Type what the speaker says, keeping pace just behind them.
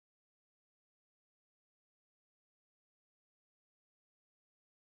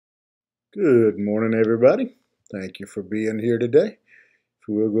Good morning, everybody. Thank you for being here today. If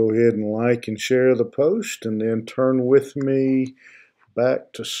you will go ahead and like and share the post, and then turn with me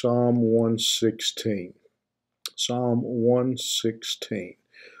back to Psalm 116. Psalm 116.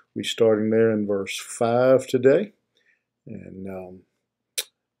 We're starting there in verse 5 today, and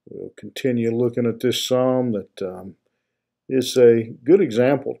we'll continue looking at this psalm that is a good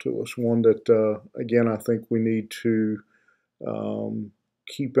example to us, one that, again, I think we need to um,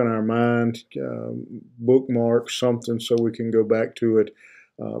 keep in our mind, bookmark something so we can go back to it,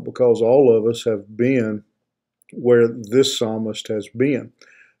 because all of us have been where this psalmist has been.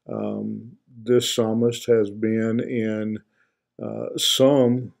 This psalmist has been in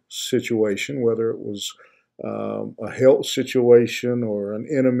some situation, whether it was a health situation or an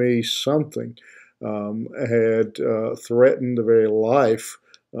enemy, something had threatened the very life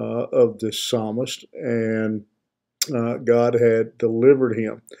of this psalmist, and God had delivered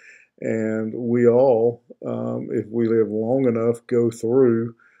him. And we all, if we live long enough, go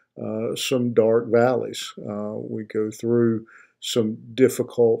through some dark valleys. We go through some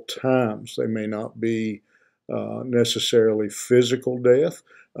difficult times. They may not be necessarily physical death,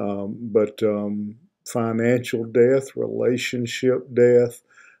 but financial death, relationship death,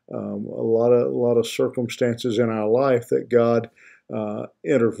 a lot of circumstances in our life that God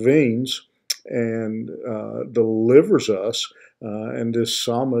intervenes and delivers us. And this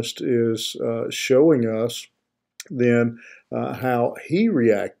psalmist is showing us then how he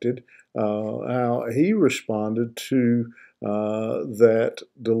reacted, how he responded to that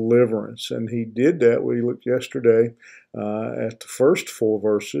deliverance. And he did that. We looked yesterday at the first four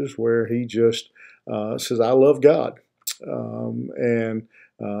verses where he just says, I love God. And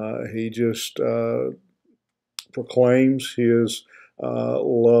he just proclaims his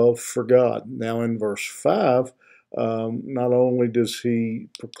love for God. Now, in verse 5, not only does he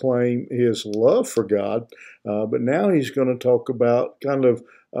proclaim his love for God, but now he's going to talk about kind of,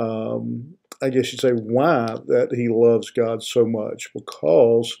 I guess you'd say, why that he loves God so much,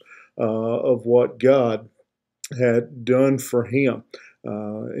 because of what God had done for him.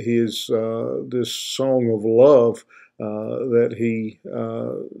 His this song of love that he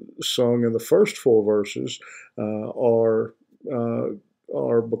sung in the first four verses are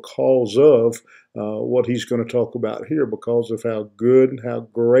because of what he's going to talk about here, because of how good and how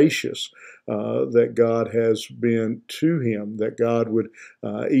gracious that God has been to him, that God would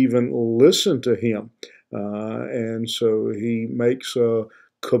even listen to him. And so he makes a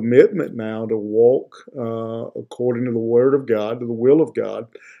commitment now to walk according to the Word of God, to the will of God,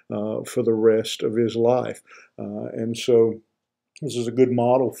 for the rest of his life. And so this is a good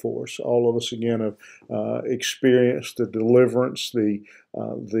model for us. All of us, again, have experienced the deliverance, the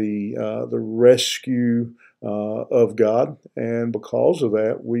rescue of God, and because of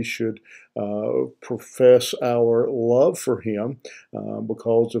that, we should profess our love for Him.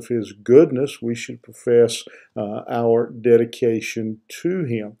 Because of His goodness, we should profess our dedication to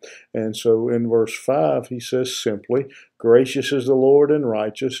Him. And so, in verse 5, he says simply, "Gracious is the Lord and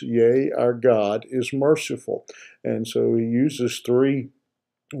righteous; yea, our God is merciful." And so he uses three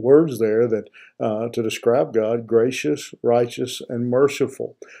words there that to describe God: gracious, righteous, and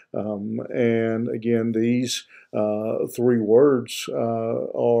merciful. And again, these three words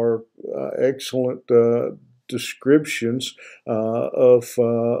are excellent descriptions of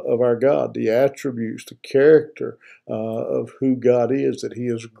our God, the attributes, the character of who God is. That He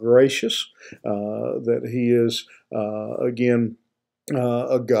is gracious, that He is again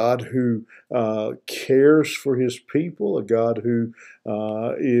a God who cares for his people, a God who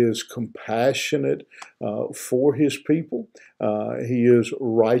is compassionate for his people. He is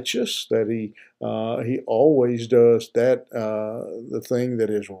righteous, that he always does that the thing that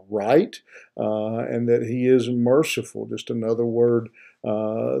is right, and that he is merciful. Just another word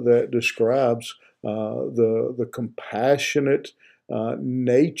that describes the compassionate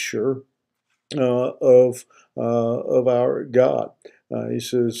nature of our God. He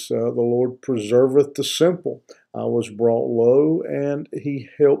says, "The Lord preserveth the simple. I was brought low, and He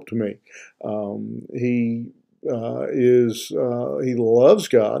helped me." He loves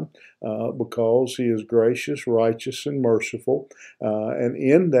God because He is gracious, righteous, and merciful. And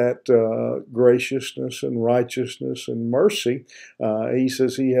in that graciousness and righteousness and mercy, He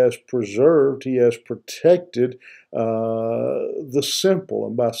says He has preserved, He has protected the simple.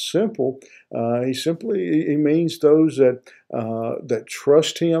 And by simple, he means those that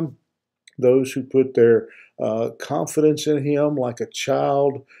trust Him, those who put their confidence in Him, like a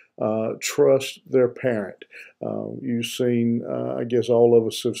child trust their parent. You've seen, I guess all of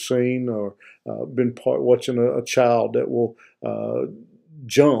us have seen or been watching a child that will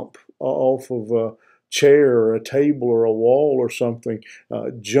jump off of a chair or a table or a wall or something,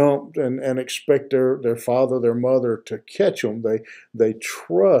 jumped and expect their father, their mother to catch them. They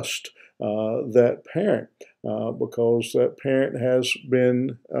trust that parent because that parent has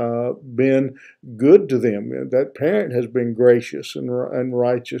been good to them. That parent has been gracious and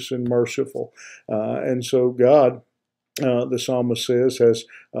righteous and merciful, and so God, the psalmist says, has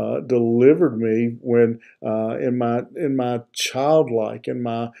delivered me when in my childlike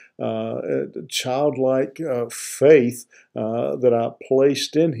faith that I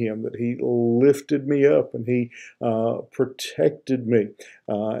placed in Him, that He lifted me up and He protected me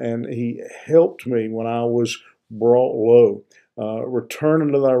and He helped me when I was brought low. Return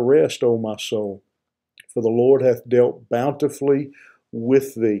unto thy rest, O my soul, for the Lord hath dealt bountifully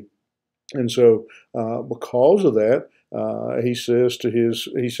with thee. And so, because of that, he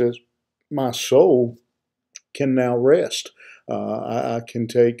says, my soul can now rest. I can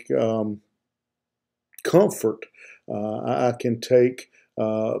take comfort. I can take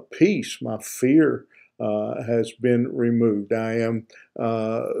peace. My fear has been removed. I am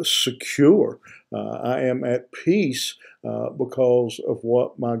secure. I am at peace because of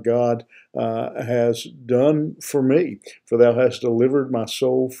what my God has done for me. For thou hast delivered my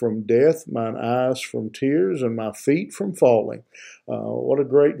soul from death, mine eyes from tears, and my feet from falling. What a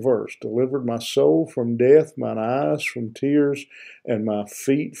great verse. Delivered my soul from death, mine eyes from tears, and my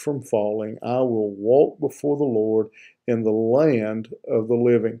feet from falling. I will walk before the Lord in the land of the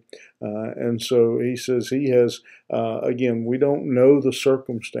living. And so he says he has, again, we don't know the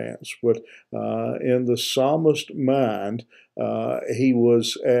circumstance, but in the psalmist's mind, he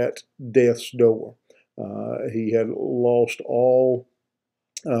was at death's door. He had lost all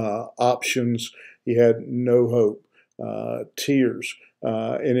options. He had no hope. Tears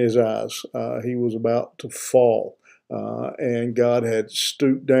in his eyes. He was about to fall. And God had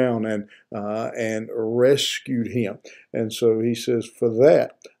stooped down and rescued him. And so he says, for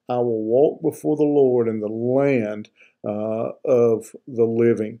that, I will walk before the Lord in the land of the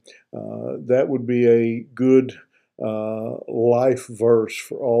living. That would be a good life verse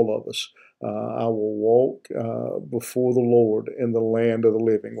for all of us. I will walk before the Lord in the land of the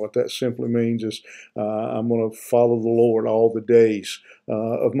living. What that simply means is I'm going to follow the Lord all the days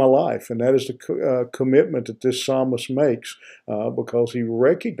of my life. And that is the commitment that this psalmist makes because he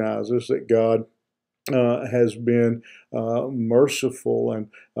recognizes that God has been merciful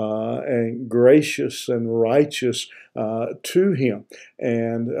and gracious and righteous to him.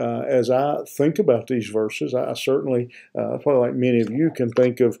 And as I think about these verses, I certainly, probably like many of you, can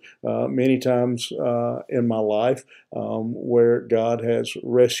think of many times in my life where God has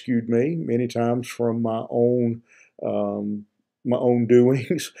rescued me, many times from my own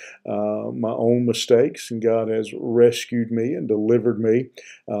doings, my own mistakes, and God has rescued me and delivered me.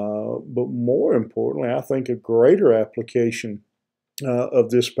 But more importantly, I think a greater application of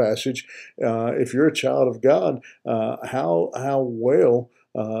this passage, if you're a child of God, how well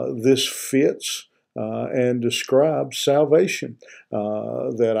this fits and describes salvation.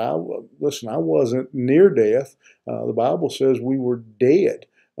 That I wasn't near death. The Bible says we were dead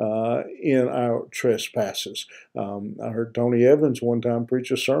in our trespasses. I heard Tony Evans one time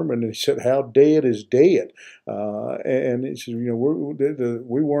preach a sermon, and he said, "How dead is dead?" And he said, we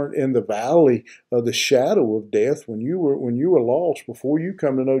weren't in the valley of the shadow of death when you were lost before you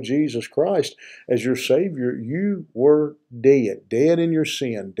come to know Jesus Christ as your Savior. You were dead in your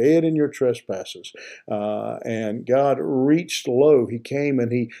sin, dead in your trespasses, and God reached low. He came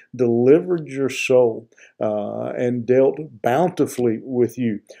and He delivered your soul and dealt bountifully with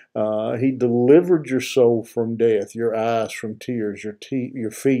you. He delivered your soul from death, your eyes from tears,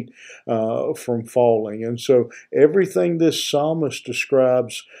 your feet from falling. And so everything this psalmist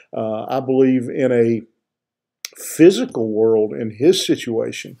describes, I believe, in a physical world in his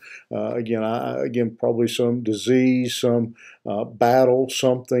situation. Again, probably some disease, some battle,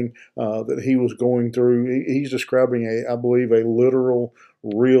 something that he was going through. He's describing I believe, a literal,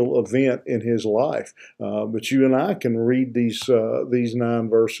 real event in his life. But you and I can read these 9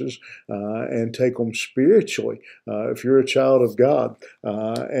 verses and take them spiritually. If you're a child of God,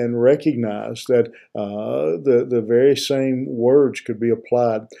 and recognize that the very same words could be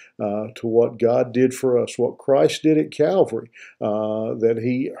applied to what God did for us, what Christ did at Calvary, that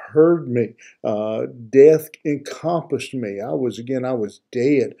He heard me. Death encompassed me. I was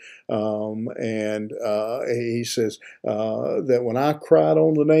dead. And He says that when I cried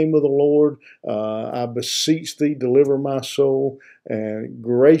on the name of the Lord, I beseech thee, deliver my soul. And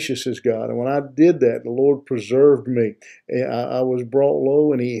gracious is God. And when I did that, the Lord preserved me. I was brought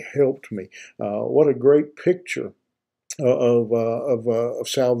low and He helped me. What a great picture of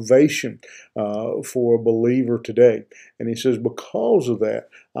salvation for a believer today. And he says, because of that,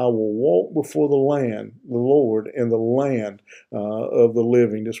 I will walk before the Lord, in the land of the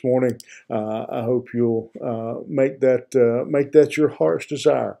living. This morning, I hope you'll make that your heart's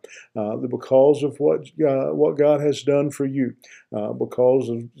desire. That because of what God has done for you, because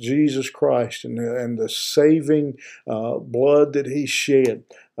of Jesus Christ and the saving blood that He shed,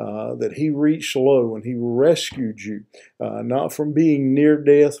 that He reached low and He rescued you, not from being near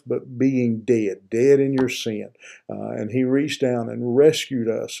death, but being dead in your sin. And He reached down and rescued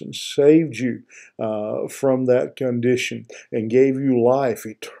us and saved you from that condition and gave you life,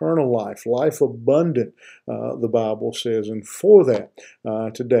 eternal life, life abundant, the Bible says. And for that,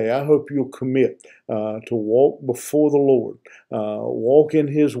 today, I hope you'll commit to walk before the Lord, walk in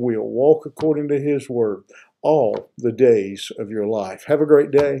His will, walk according to His word, all the days of your life. Have a great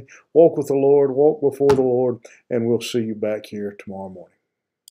day. Walk with the Lord, walk before the Lord, and we'll see you back here tomorrow morning.